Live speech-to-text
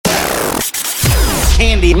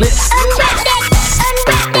candy lips. Unwrap that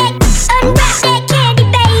candy,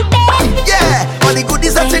 baby. Yeah, all the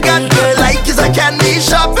goodies that you got, girl, like is a candy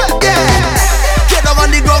shop. Yeah, get down on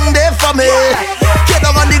the ground there for me. Get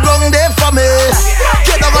down on the ground there for me.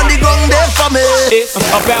 Get down on the ground there for me. It's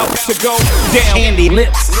about to go down. Candy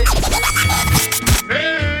lips.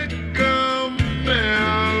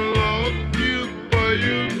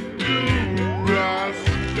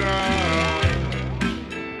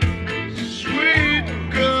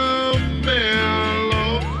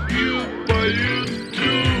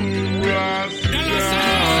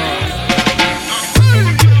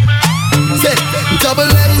 Double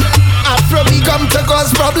M, Afro me come to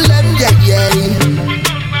cause problem, yeah, yeah.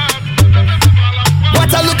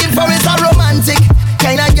 What I'm looking for is a romantic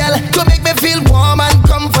kind of girl to make me feel warm and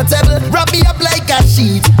comfortable. Wrap me up like a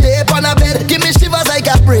sheet, lay on a bed, give me shivers like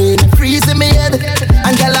a brain freeze in me head.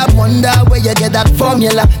 And girl, I wonder where you get that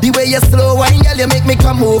formula. The way you slow wine, girl, you make me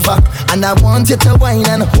come over. And I want you to wine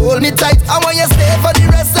and hold me tight. I want you stay for the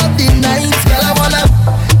rest of the night.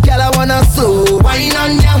 Girl, I wanna slow wine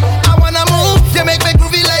on you. I wanna move, you make me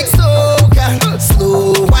groovy like soca.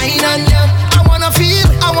 Slow wine on you. I wanna feel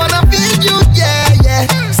you, yeah, yeah.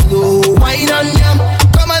 Slow wine on you.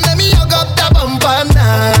 Come on, let me hug up the bumper,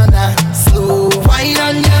 nana. Slow wine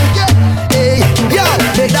on you, yeah. Hey, girl,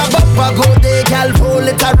 make that bumper go there, girl. Roll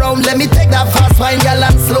it around, let me take that fast wine, girl,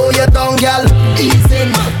 and slow you down, girl. Ease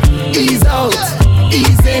in, ease out,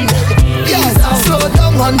 ease in, ease out. Slow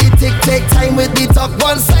down on the tick, take time with the talk.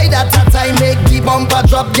 One side at a time, make the bumper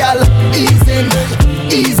drop, girl. Ease in,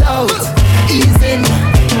 ease out, ease in,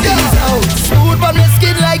 ease out. Smooth on the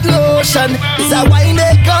skin like lotion. It's a wine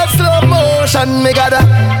they call slow motion. Me got a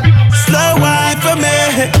slow wine for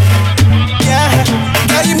me. Yeah,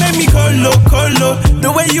 girl, you make me colo. The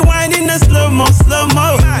way you whine in the slow-mo.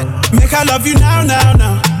 Make I love you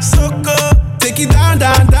now. So good, take it down.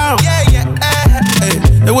 Yeah. Hey,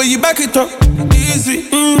 the way you back it up, easy.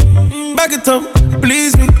 Back it up,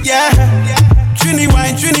 please me. Yeah, Trini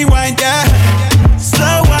wine, yeah.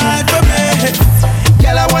 Slow wine for me.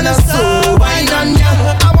 Girl, I wanna slow wine on ya.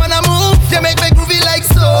 I wanna move, you make me groovy like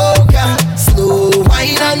soca. Slow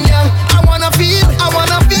wine on ya. I wanna feel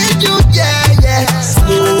you, yeah.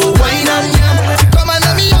 Slow wine on ya. Come on,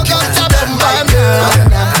 let me hug up the bumper.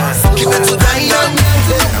 Slow wine on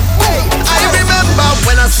ya. Hey, I remember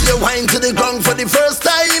when I see you wine to the ground for the first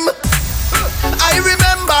time. I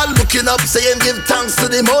remember looking up saying give thanks to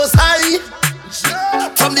the Most High.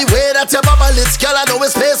 From the way that your bubble is, girl, I know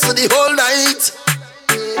it's space for the whole night.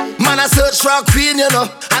 Man, I search for a queen, you know,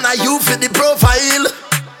 and I you fit the profile.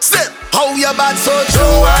 Say, how you bad so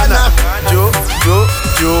Joanna?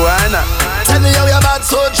 Joanna. Tell me how you bad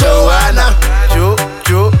so Joanna?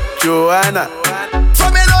 Joanna. For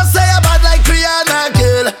me don't say you bad like Rihanna,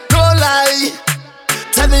 girl, don't lie.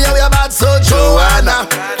 Tell me how you bad so Joanna?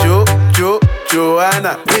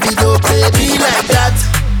 Joanna. Baby, don't play me like that.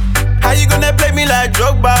 How you gonna play me like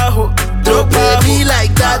Drogba? Don't play me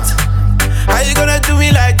like that. How you gonna do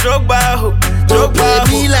me like Drogba? Don't play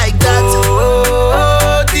me like that.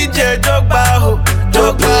 Oh, DJ Drogba.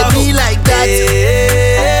 Don't play me like that.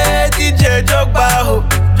 Hey, DJ Drogba.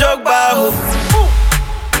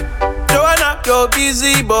 Joanna, your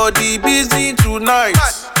busy body busy tonight.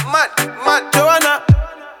 Mad. Joanna,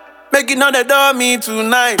 making all the dummy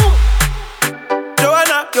tonight.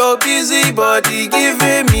 Joanna, your busy body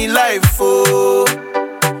giving me life, oh.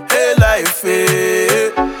 Hey, life,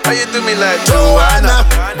 hey. How you do me like Joanna?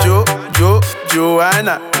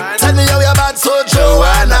 Joanna. Tell me how you bad so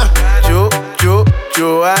Joanna?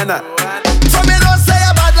 Joanna. For me don't say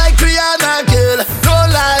you bad like Rihanna, girl,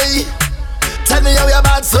 don't lie. Tell me how you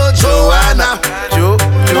bad so Joanna?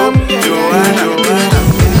 Joanna.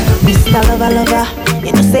 Mr. Lover,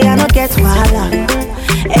 you know say I don't get wahala.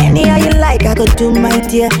 Anyhow you like, I go do my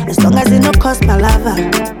dear, as long as it no cost my lava.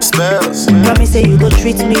 Spells. Promise say you go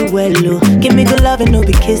treat me well, oh. Give me good love and no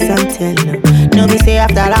be kiss and tell, oh. No be say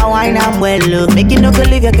after that wine I'm well, oh. Make you no go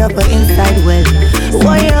leave your girl for inside well.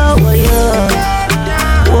 Woyo, whoa.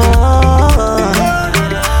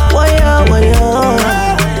 Woyo, whoa.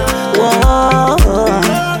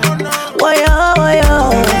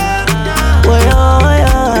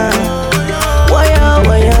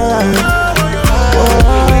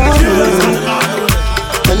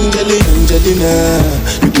 Angelina,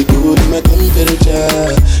 you be good in my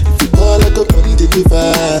temperature. If you call, I go come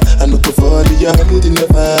deliver. I no go fall in your hand in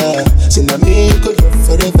never. Say na me you go love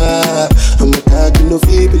forever. I'm a cocky no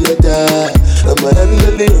feeble letter.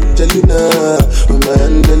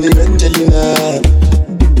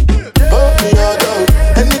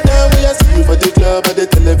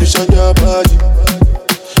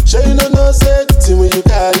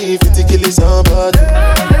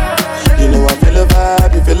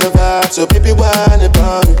 so baby, whine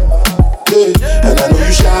about me. Yeah. And I know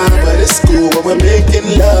you shy, but it's cool when we're making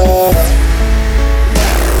love.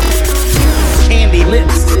 Candy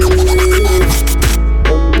lips.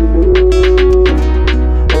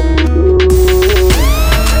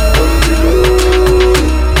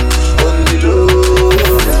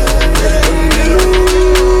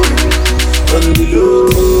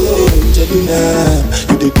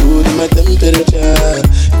 You the good in my temperature.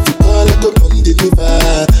 If you call, I go come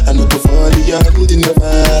deliver. I know go fall in your hand in the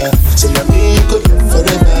fire. So now me you could live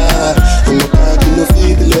forever. I'm not back, you know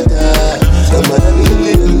feel the letter. I'm a living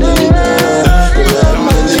in the night. I'm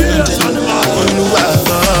a living in the night. On the wild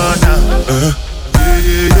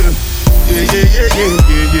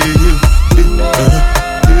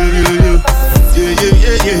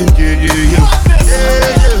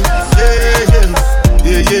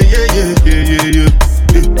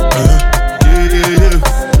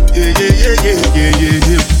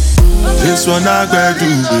This one I got to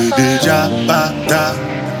be the jabata.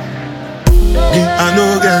 Me I no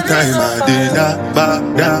get time I did that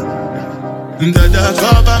bada. Dada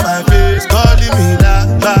cover my face, calling me la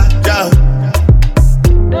bada.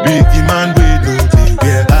 Biggie man we do the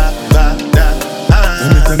way bada.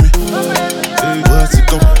 Tell me, what's it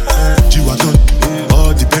come? G-Wagon,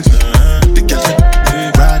 all the Bentley, the Captain,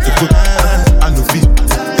 ride the foot. I no feet,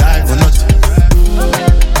 die for nothing.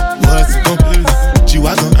 What's it come?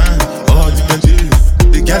 G-Wagon, all the Bentley,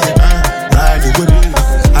 the Captain, ride the foot.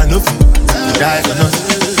 I no feet, die for nothing.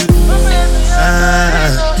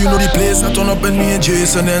 You know the place I turn up and me and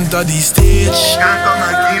Jason enter the stage.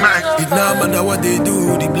 It no matter what they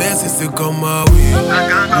do, the blessings still come my way.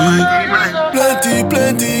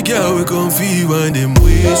 Plenty girl we come feel when them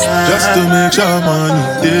waste. Just to make sure money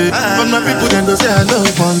day. But my people then go say I know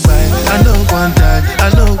one buy, I know one die, I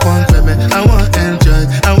know one baby. I want enjoy,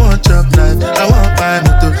 I want chop life, I want buy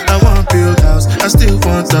motor, I want build house, I still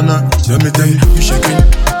want to know. Let me tell you, you shaking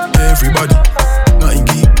everybody. Nothing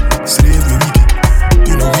geek, slave me wicked.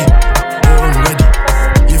 You know we born ready.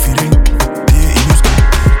 If you ain't, they use it.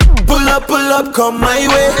 Pull up, come my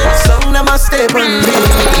way. Song them a step on me.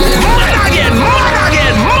 Mad again.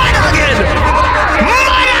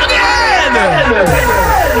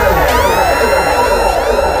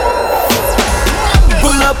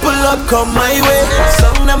 Pull up, come my way.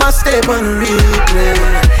 Song them a step on replay.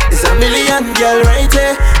 It's a million girl right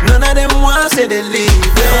here. None of them want say they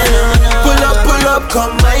leave. Pull up,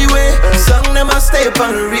 come my way. Song them a step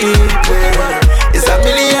on replay. It's a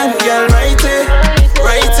million girl right here.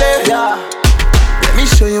 Let me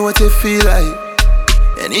show you what you feel like.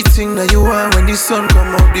 Anything that you want when the sun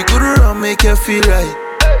come up, the good run make you feel right.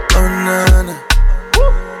 Oh nah.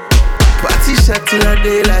 Party shot till the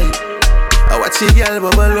daylight. I watch a girl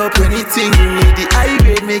bubble up. Anything you need, the high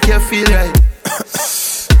grade make you feel right.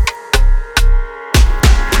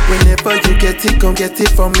 Whenever you get it, come get it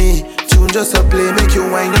from me. Tune just a play, make you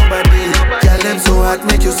wine your body. Girl, them so hot,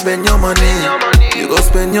 make you spend your money. You go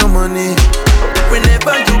spend your money.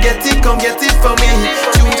 Whenever you get it, come get it from me.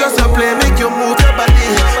 Tune just a play, make you move your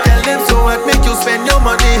body. Girl, them so hot, make you spend your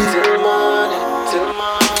money.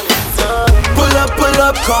 Pull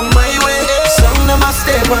up, come my way. Song them a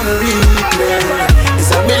step on the replay.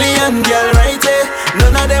 It's a million girl right there.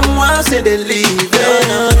 None of them want say they leave.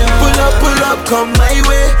 Pull up, come my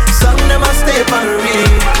way. Song them a step on the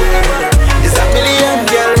replay. It's a million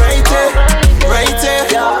girl right there.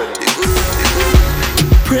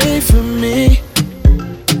 Pray for me.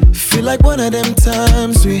 Feel like one of them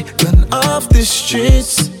times we gone off the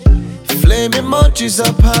streets. Flame emojis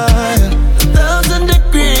up high, 1,000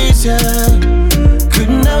 degrees, yeah.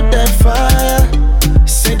 Couldn't out that fire.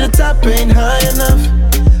 Say the top ain't high enough.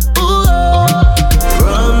 Ooh,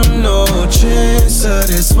 rum no chaser,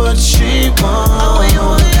 that's what she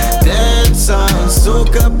want. Dance on,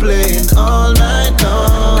 soca playing all night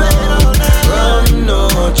long. Rum no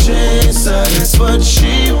chaser, that's what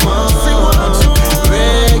she want.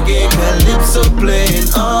 Reggae, calypso playing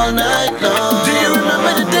all night long. Do you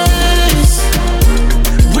remember the days?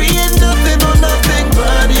 We ain't nothing on nothing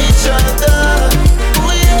but each other.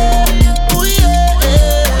 Ooh yeah, ooh yeah.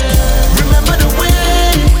 Remember the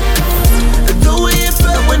way it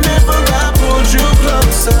felt whenever I pulled you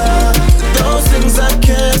closer. Those things I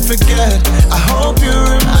can't forget. I hope you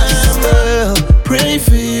remember. Pray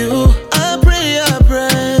for you. I pray.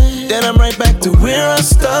 Then I'm right back to where I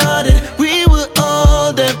started. We were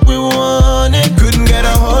all that we wanted. Couldn't get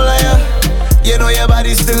a hold of ya. You know your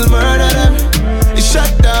body still murder them. It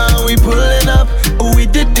shut down, we pulling up. We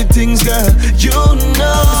did the things, girl, you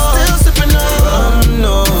know. Still sipping up.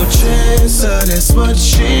 No chaser, that's what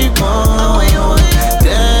she wants.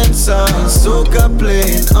 Dance on, soca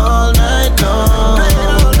playing all night.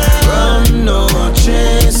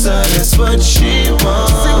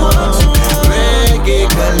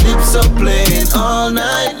 keeps on playing all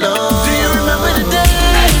night long. Do you remember the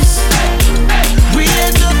days? We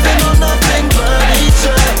had nothing or nothing but each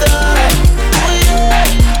other. Oh yeah,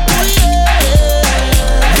 oh yeah.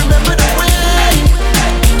 Remember the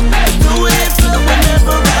way it felt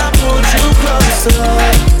whenever I pulled you closer.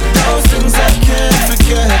 Those things I can't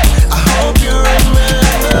forget. I hope you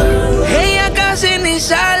remember. Ella casi ni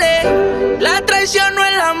sale, la traición no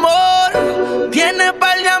el amor. Tiene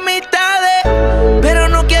par de amistades, pero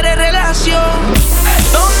no quiere relación.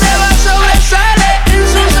 Donde va sobresale, en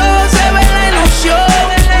sus ojos se ve la ilusión.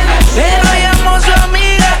 Pero llamó a su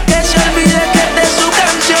amiga que se olvide que esta es su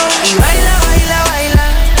canción. Y baila, baila, baila,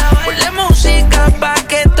 ponle música pa'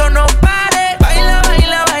 que esto no pare. Baila,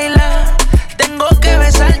 baila, baila, tengo que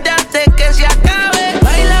besarte antes que se acabe.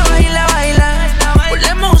 Baila, baila, baila,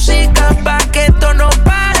 ponle música pa' que esto no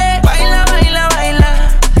pare. Baila, baila, baila,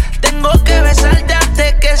 tengo que besarte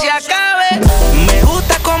antes que se acabe. Me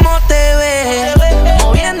gusta cómo te ves,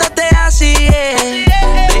 moviéndote así es,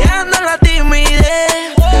 dejando la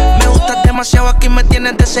timidez. Me gustas demasiado, aquí me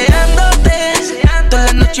tienes deseándote, toda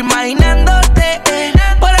la noche imaginándote,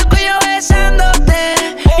 por el cuello besándote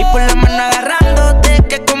y por la mano agarrándote,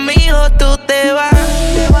 que conmigo tú te vas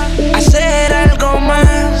a hacer algo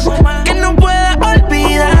más que no puedas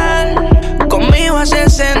olvidar. Conmigo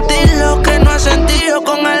haces sentir lo que no has sentido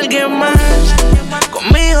con alguien más.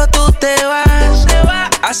 Conmigo tú te vas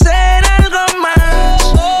a hacer algo más,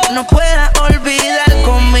 no puedas olvidar.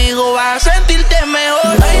 Conmigo vas a sentirte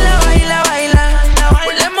mejor. Baila, baila, baila,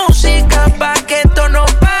 ponle música pa' que esto no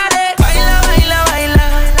pare. Baila, baila, baila,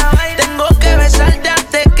 tengo que besarte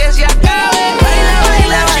antes que se acabe. Baila,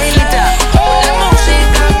 baila, baila, ponle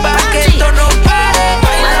música pa' que esto no pare.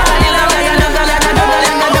 Baila, baila, baila,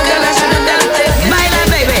 tengo que besarte antes que se acabe. Baila,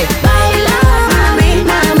 baby. Baila, mami,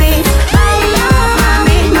 mami. Baila,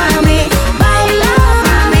 mami, mami. Baila,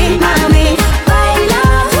 mami, mami. Baila,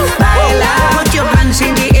 baila. Put your hands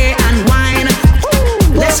in the air and whine.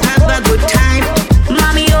 Let's have a good time.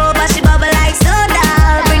 Mommy, oh, but she bubble like soda.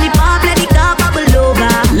 Bring it up, let it go, bubble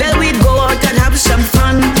over. Let we go out and have some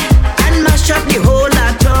fun and mash up the whole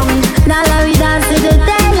lot tongue. Now let me dance to the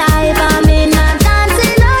daylight. I'm in, I'm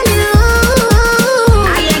dancing on you.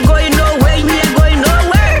 I ain't going nowhere, you ain't going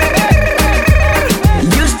nowhere.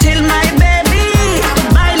 You still my baby.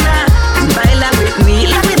 Baila, baila with me.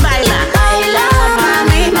 Let me baila. Baila,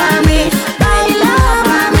 mami, mami. Baila,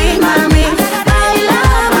 mami, mami. Baila,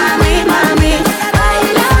 mami, mami.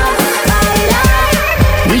 Baila, baila.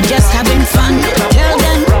 We just having fun. Tell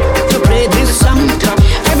them to play this song.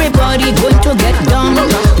 Everybody going to get down.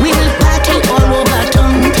 We'll party all over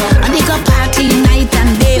town. And we got party night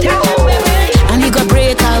and day. And we got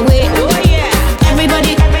break away.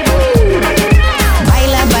 Everybody,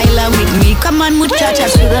 baila, baila with me. Come on,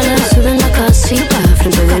 muchachas. Sudan, sudan la casita,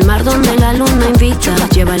 frente del mar donde la luna invita.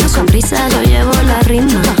 Lleva la sonrisa, yo llevo la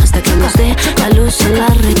rima, hasta que nos dé la luz en la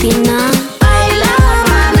retina. Baila,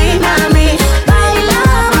 mami, mami. Baila,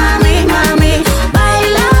 mami, mami.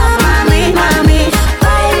 Baila, mami, mami.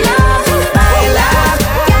 Baila, baila.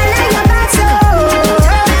 Cala yo paso,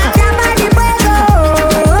 llama de fuego.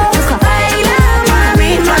 Baila, mami,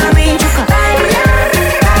 mami. Baila,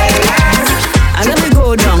 baila. I love we go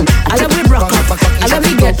down. I love we rock up. I love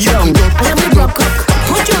we get down. I love we rock up.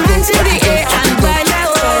 Put your hands in the air and baila.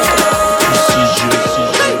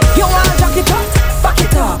 You wanna jack it up, back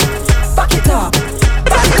it up, back it up,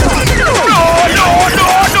 back it up.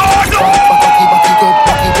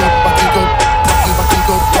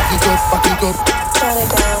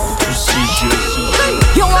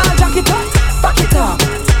 You wanna jack it up, back it up,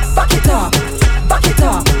 back it up, back it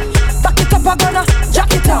up, back it up. I'm gonna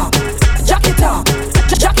jack it up, jack it up,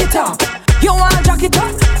 jack it up. You wanna jack it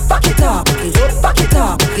up, back it up, back it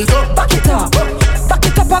up, back it up, back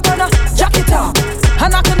it up. I'm gonna jack it up,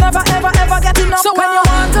 and I can never ever ever get enough. So when you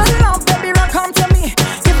want to love, baby, run come to me.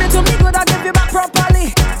 Give it to me good, I give you back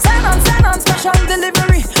properly. Send on special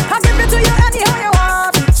delivery. I give it to you anyhow you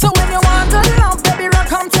want. So when you want to love, baby, run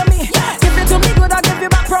come to me. Give it to me good, I give you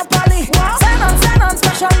back properly. Send on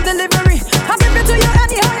special delivery. I give it to you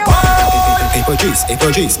anyhow you want.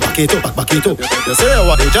 April G's, back it up, back it up. You say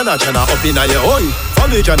what the Jana up in your own. From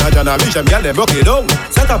the Jana, reach them, girl, them rock it down.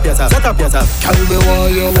 Set up yourself. Tell me why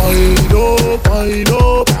you wind up, wind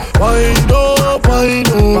up, wind up, wind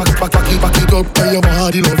up. Back it up, tell your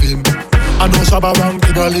body love him. I know Shabba Rank,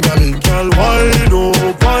 diddly-dally. Girl, wind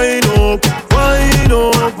up, wind up, wind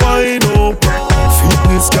up, wind up.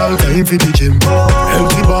 Fitness, girl, time for the gym.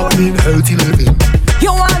 Healthy back mean healthy living.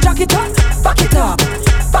 You wanna jack it up, back it up,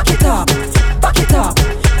 back it up, back it up,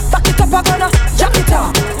 back it up. I'm gonna jack it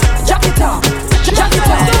up, jack it up, jack it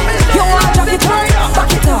up. You wanna jack it up,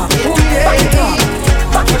 back it up.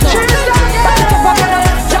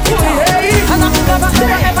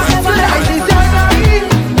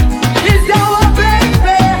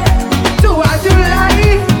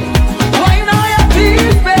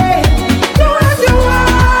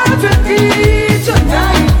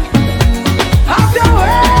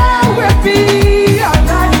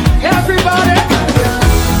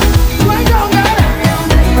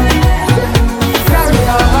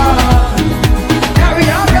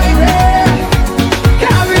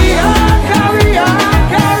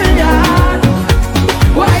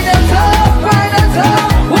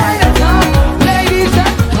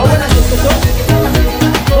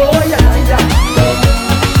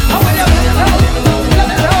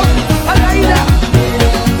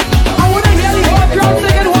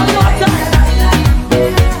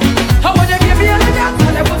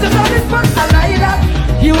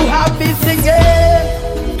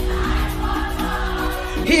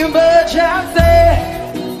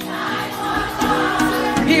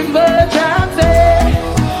 Emergency.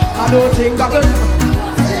 I don't think I can.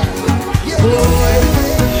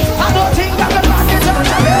 I don't think I can rock it on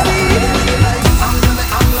the belly.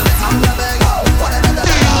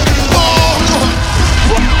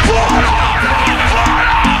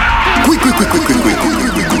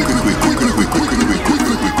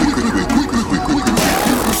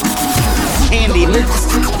 Candy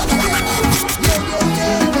lips.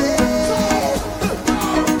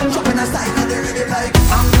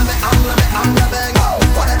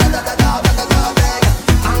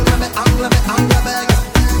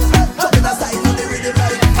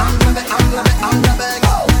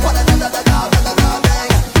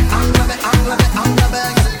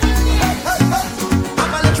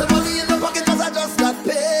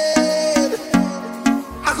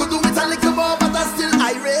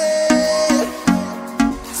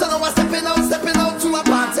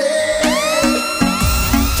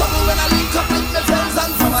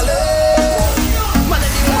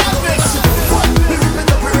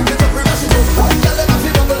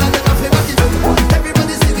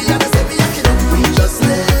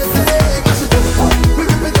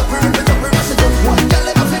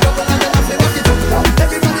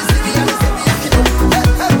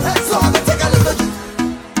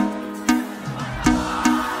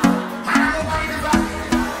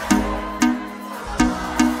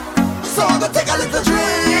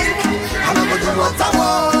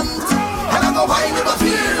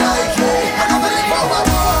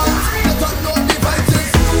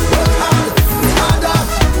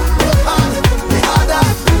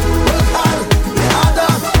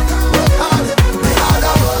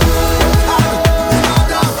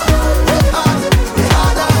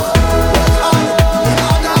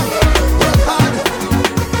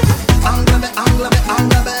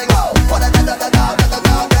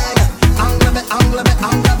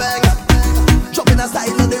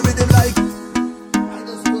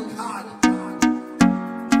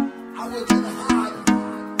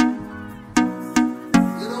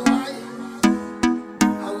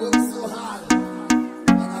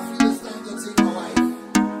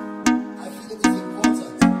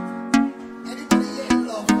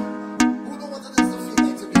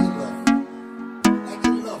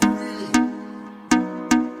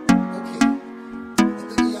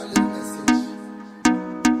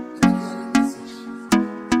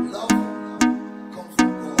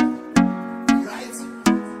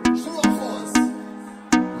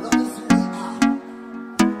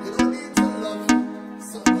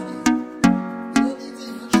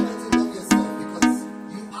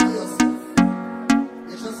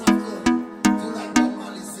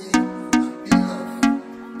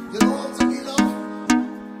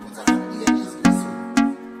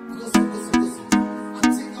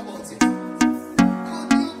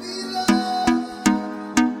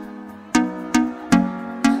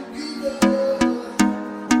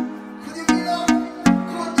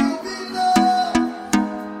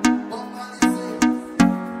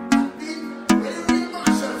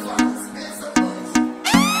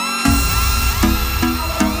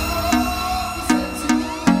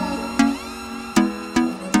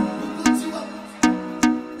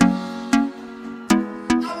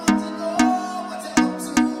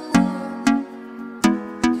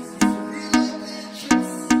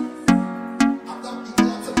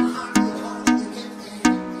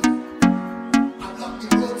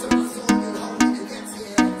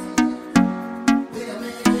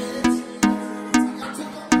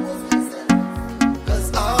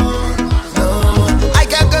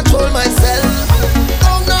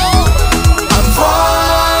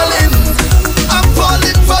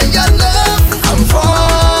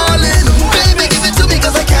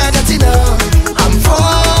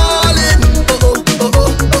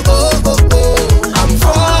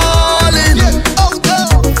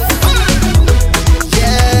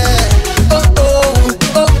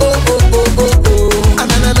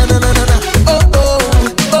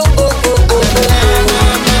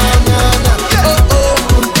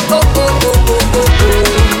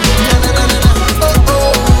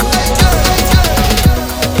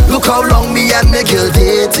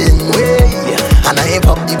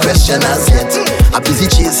 attention as yet. I'm busy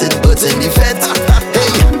chasing birds in the fed.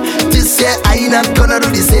 Hey, this year I ain't not gonna do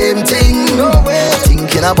the same thing. No way. I'm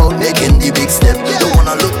thinking about making the big step. Don't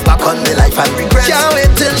wanna look back on my life and regret. Can't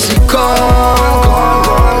wait till she gone.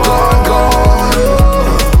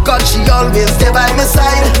 God, she always stay by my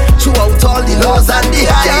side throughout all the lows and the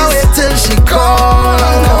highs. Can't wait till she gone.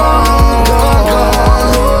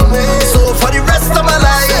 So for the rest of my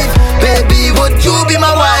life, baby, would you be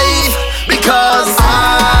my wife? Because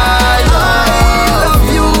I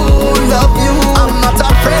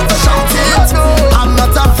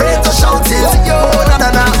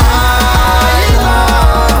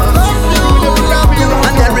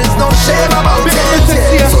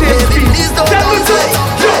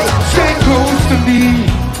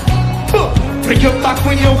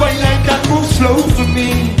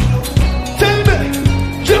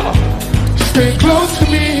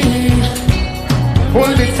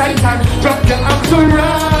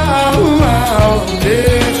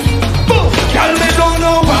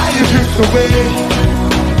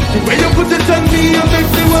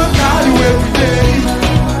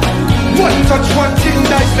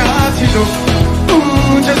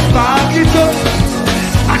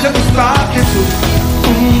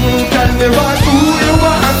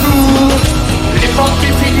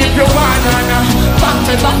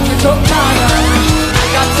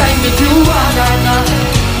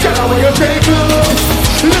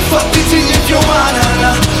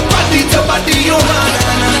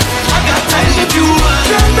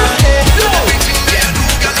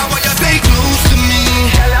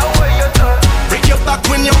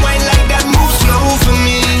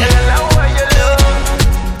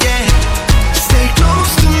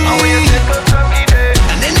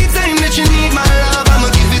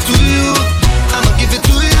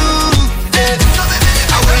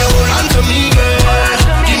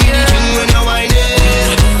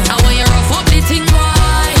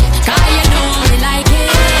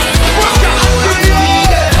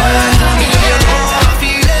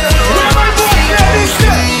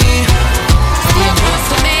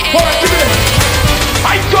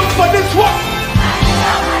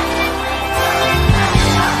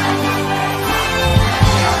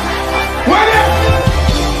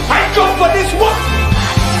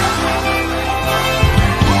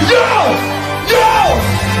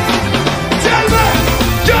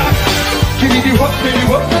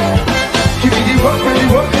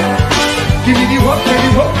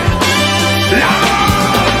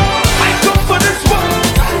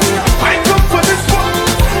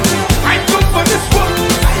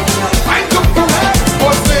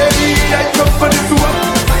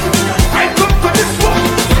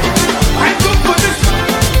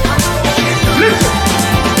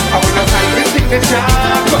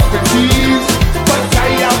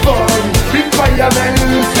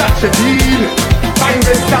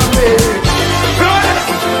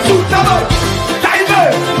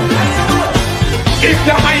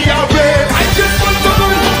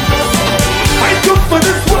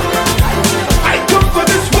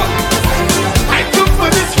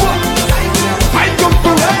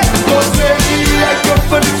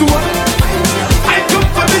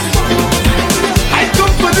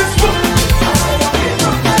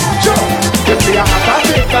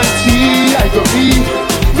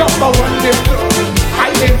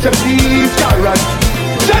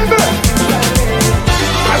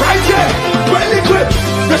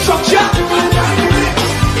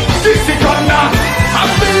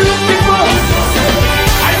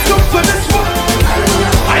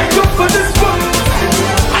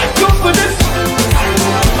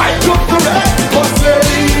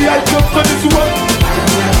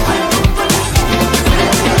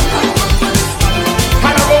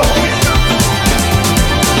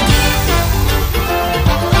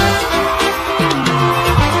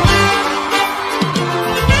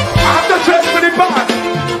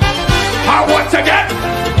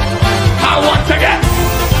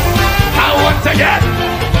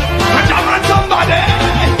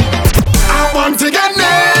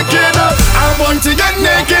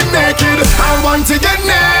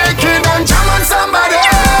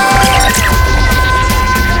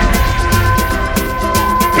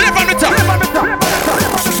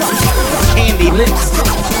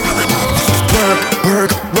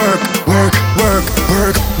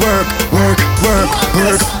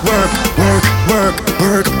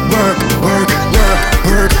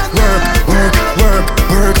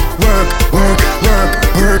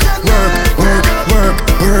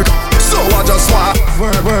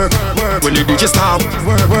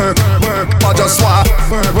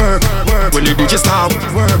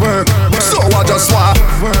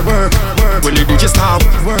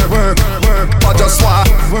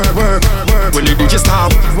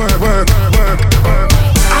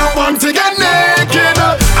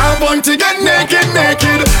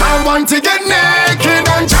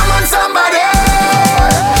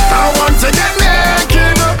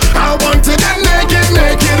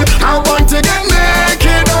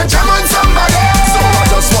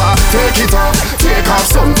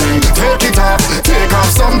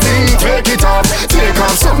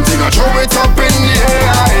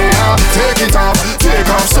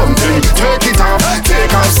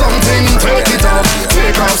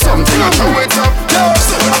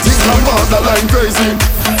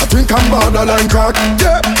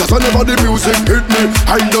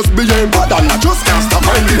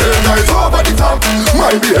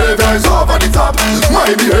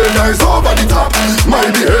My behavior is over the top. My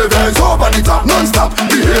behavior is over the top. Non-stop.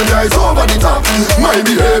 Behavior is over the top. My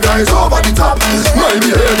behavior is over the top. My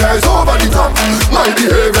behavior is over the top. My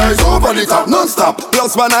behavior is over the top. Non-stop.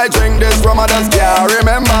 Plus when I drink this rum, I just can't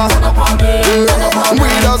remember.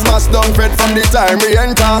 We just mash down Fred from the time we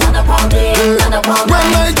enter.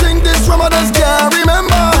 When I drink this rum, I just can't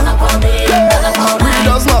remember. We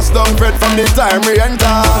just mash down Fred from the time we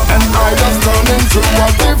enter. And I just turn into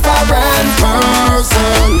a different person.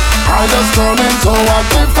 I just turn into a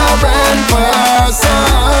different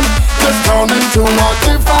person. Just turn into a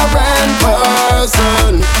different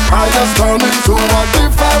person. I just turn into a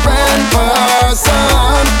different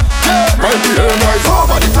person. My behavior is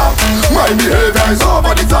over the top. My behavior is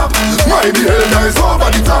over the top. My behavior is over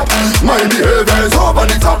the top. My behavior is over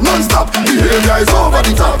the top. Non-stop. Behavior is over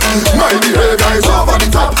the top. My behavior is over the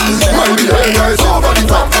top. My behavior is over the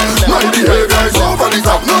top. My behavior is over the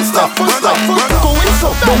top. Non-stop. Stop. Going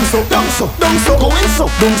so, down so, down so, down so. Going so,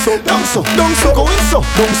 down so, down so, down so. Going so,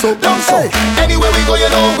 down so, down so. Anywhere we go, you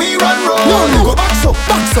know we run road. No, go back so,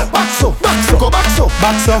 back so, back so, back so. Go back so,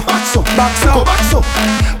 back so, back so, back so. Go back so,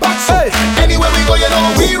 back so. Anywhere we go, you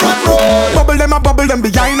know we run road. Bubble them a bubble them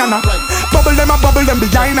behind Anna. Bubble them a bubble them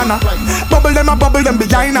behind Anna. Bubble them a bubble them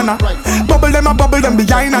behind Anna. Bubble them a bubble them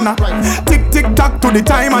behind Anna. Tick tick tock to the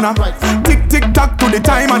time Anna. Tick tick tock to the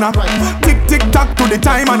time Anna. Tick tick tock to the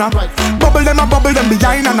time Anna. Bubble them a bubble them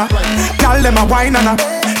behind Anna. Call them a wine Anna.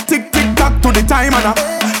 Tick tick tock to the time Anna.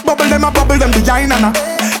 Bubble them a bubble them behind Anna.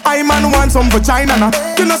 I man want some vagina Anna.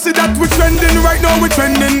 You know see that we trending right now, we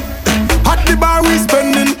trending. At the bar we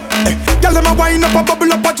spending. Girl them a wine up, a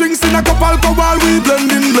bubble up, a drinks in a cup alcohol. We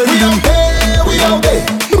blending. We out there, we out there.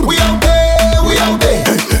 We out there, we out there.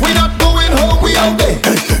 We not going home, we out there.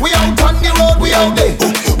 We out on the road, we out there.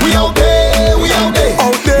 We out there, we out there.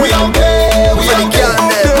 We out there, we out there.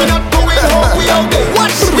 We not going home, we out there.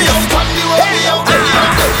 Watch me out on the road, we out there.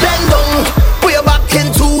 Bend down, we are back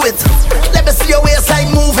into it. Let me see your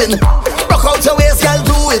waistline moving. Rock out your waist, girl,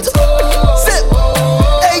 do it. Sit.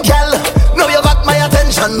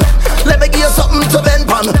 Let me give you something to bend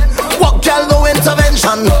on. Walk, girl, no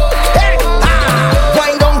intervention. Hey,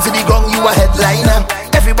 wind down to the ground, you a headliner.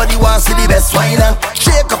 Everybody wants to see the best whiner.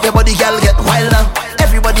 Shake up your body, girl, get wilder.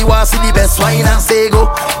 Everybody wants to see the best whiner. Say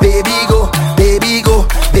go, baby go, baby go,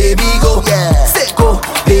 baby go. Yeah, say go,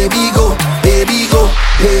 baby go, baby go,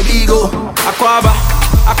 baby go. Aquaba,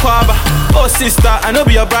 Aquaba, oh sister, I know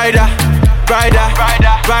be your brider. Rider,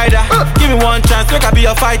 give me one chance, make I be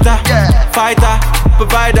a fighter. Fighter,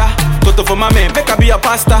 provider, toto for my man, make I be a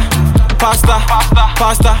pasta.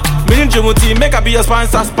 Million Jumuti, make I be a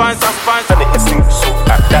sponsor. Penny is sing so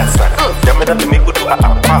at that side. Yammy that me go to a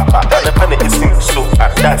papa. The penny is sing so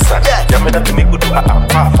at that side. Yammy that me go to a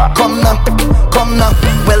papa. Come now,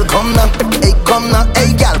 welcome now. Hey, come now,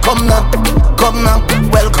 hey, girl, come now,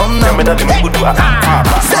 welcome now. Yammy that me go to a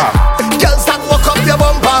papa. Girl, start walk up your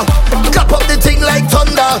bumper. Clap up the thing like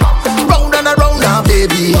thunder. Round and around now,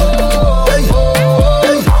 baby. Hey.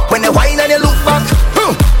 When you whine and you look back,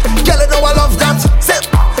 girl, you know I love that. Set,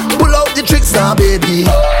 pull out the tricks now, baby.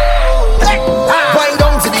 Hey. Wind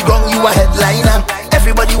down to the ground, you a headliner.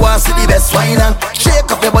 Everybody wants to see the best whiner.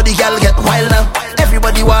 Shake up your body, girl, get wilder.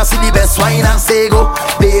 Everybody wants to see the best whiner. Say go,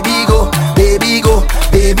 baby go, baby go,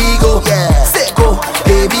 baby go. Yeah. Say go,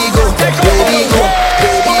 baby go, baby go,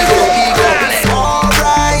 baby go.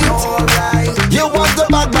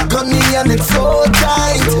 And it's so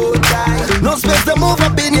tight. No space to move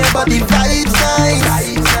up in here, but the vibe's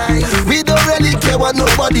nice. We don't really care what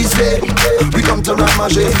nobody say. We come to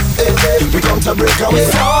ramage, we come to break away.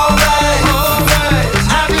 It's alright.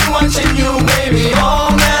 I've been watching you, baby,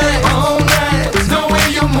 all night. The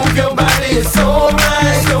way you move your body is so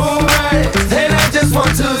right. And I just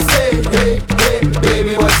want to say, hey,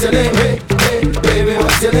 baby, what's your name? Hey, baby,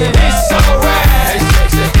 what's your name? It's alright,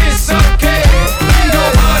 it's okay.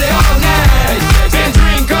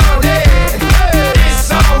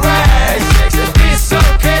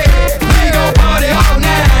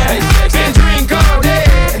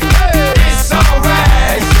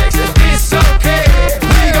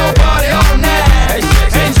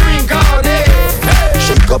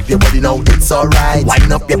 Your body now, it's alright.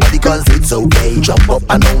 Wind up your body cause it's okay. Jump up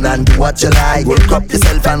and down and do what you like. Work up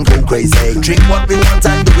yourself and go crazy. Drink what we want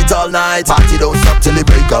and do it all night. Party don't stop till the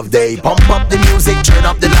break of day. Pump up the music, turn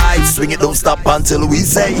up the lights. Swing it, don't stop until we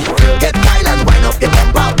say get wild and wind up your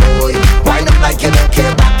bumper, boy. Wind up like you don't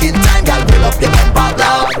care. Back in time, girl, pull up your bumper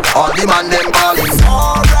loud. All the man them ballin'. It's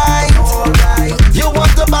alright. You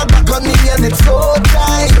want to back on me and it's so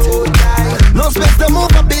tight. No space to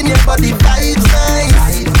move up in your body, vibes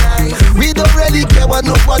nice. We don't really care what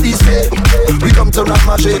nobody say. We come to rock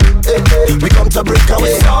machine, we come to break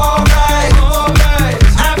away. It's alright, alright.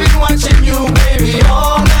 I've been watching you, baby,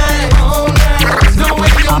 all night, all night. The way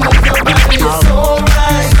you move your body is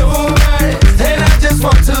alright, alright. And I just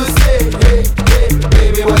want to say, hey, hey,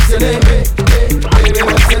 baby, what's your name? Hey, hey, baby,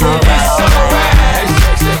 what's your name? It's alright,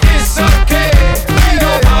 it's okay. We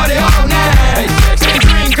go party all night and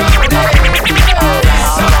drink all day.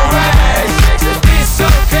 It's alright, it's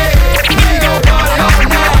okay. We go party all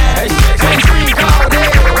night and drink all day.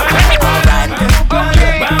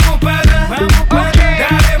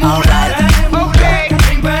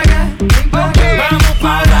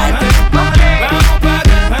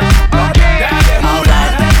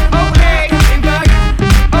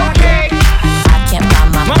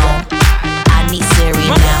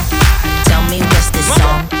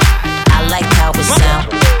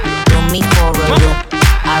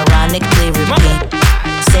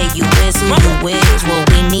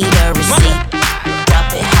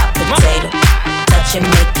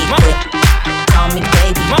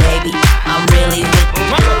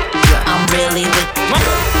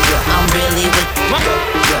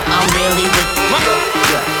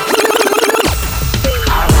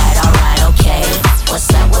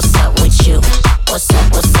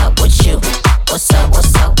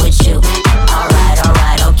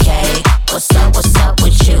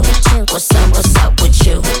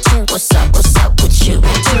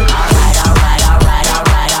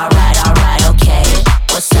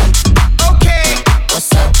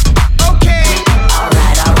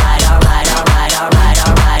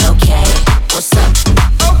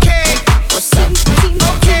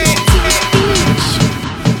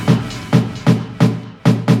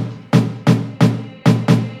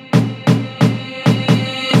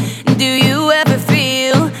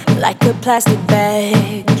 Plastic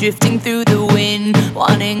bag drifting through the wind,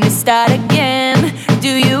 wanting to start again. Do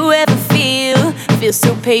you ever feel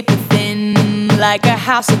so paper thin, like a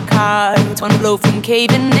house of cards, one blow from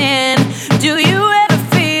caving in? Do you ever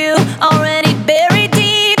feel already buried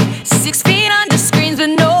deep, 6 feet under screens, but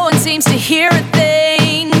no one seems to hear a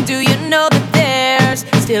thing? Do you know that there's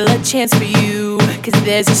still a chance for you? 'Cause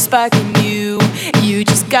there's a spark in you. You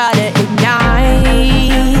just gotta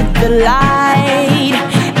ignite the light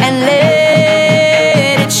and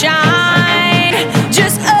let it shine.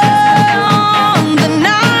 Just own the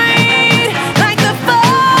night like the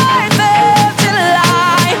 4th of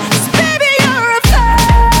July. 'Cause baby, you're a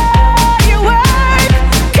firework.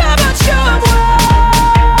 Come on, show 'em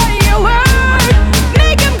what you work.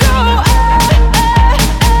 Make 'em go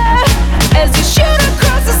as you shoot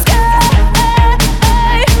across the sky.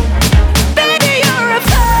 Baby, you're a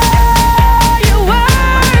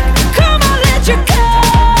firework. Come on, let your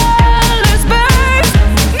colors burst.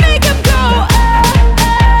 Make 'em go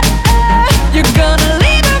You're gonna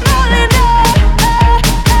leave 'em all in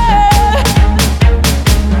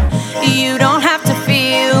You don't have to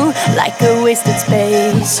feel like a wasted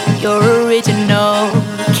space. You're original,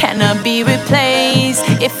 cannot be replaced.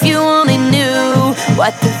 If you only knew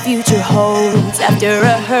what the future holds. After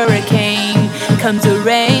a hurricane comes a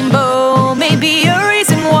rainbow. Maybe a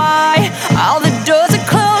reason why all the doors are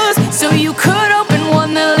closed, so you could open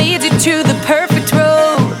one that leads you to the perfect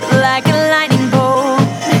road. Like a lightning bolt,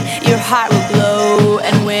 your heart will glow.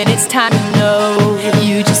 And when it's time to know,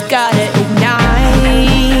 you just gotta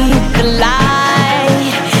ignite the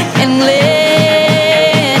light and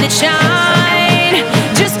let it shine.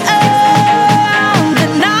 Just own the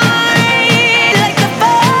night like the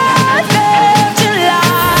 4th of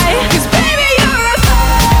July. 'Cause baby, you're a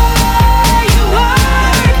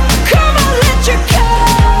firework. Come on, let your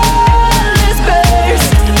colors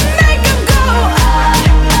burst. Make 'em go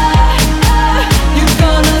You're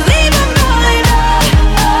gonna leave 'em all in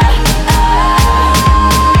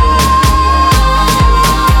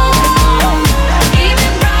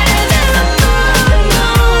Even brighter than the moon,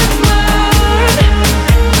 moon, moon.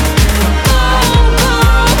 Boom,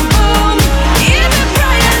 boom, boom. Even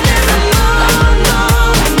brighter than the moon,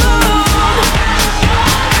 moon, moon.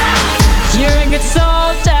 You're a good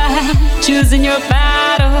soldier, choosing your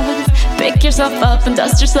battles. Pick yourself up and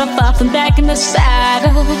dust yourself off and back in the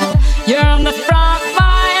saddle. You're on the front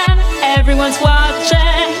line, everyone's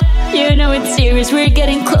watching. You know it's serious, we're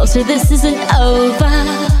getting closer, this isn't over.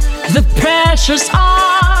 The pressure's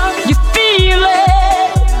on, you feel it,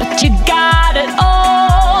 but you got it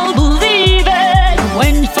all, believe it.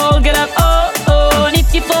 When you fall, get up, oh, oh, and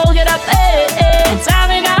if you fall, get up, eh, eh.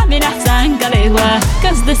 Samina, mina, sangalewa,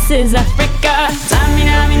 'cause this is Africa.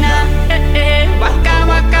 Samina, mina, eh, eh, waka,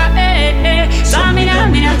 waka, eh, eh. Samina,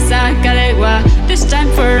 mina, sangalewa, this time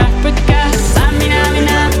for Africa. Samina,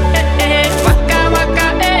 mina, eh, eh, waka, waka.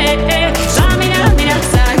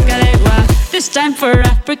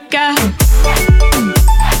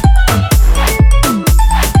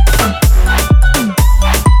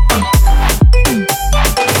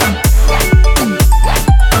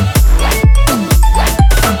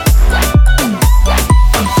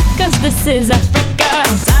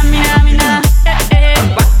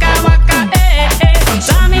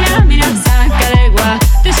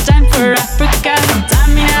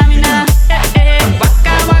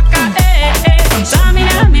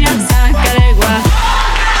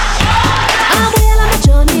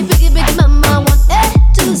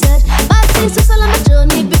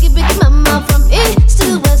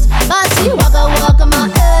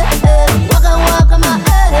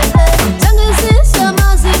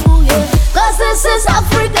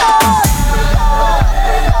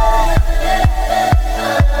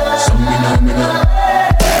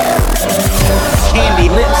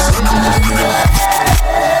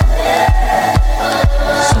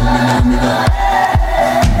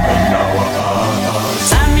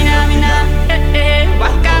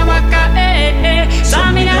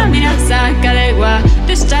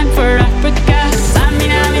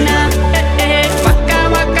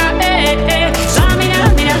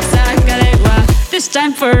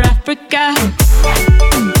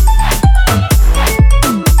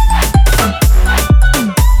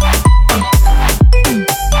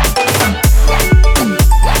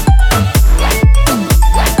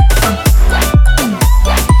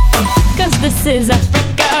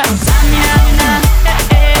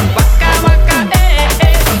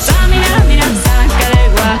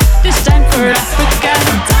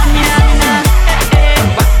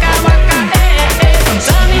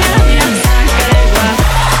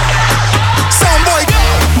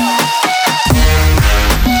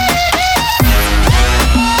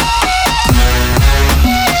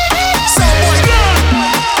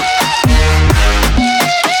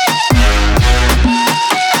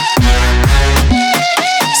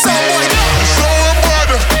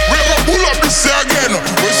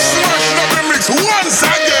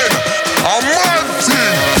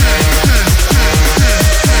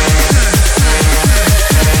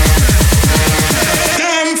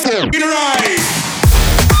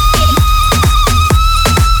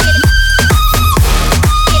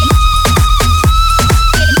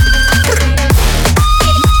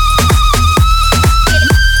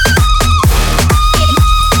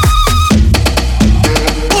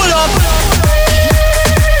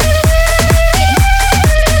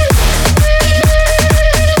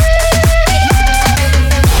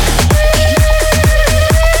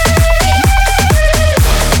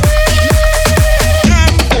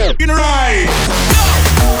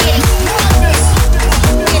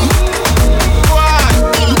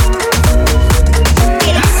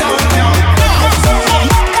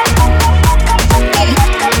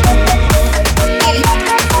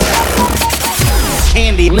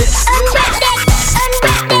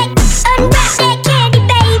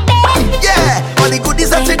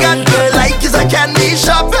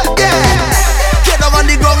 shop, yeah. Get down on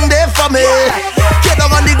the ground there for me. Get down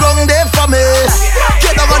on the ground there for me.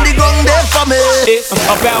 Get down on the ground there for me. It's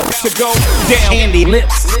about to go down. Candy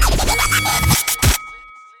lips.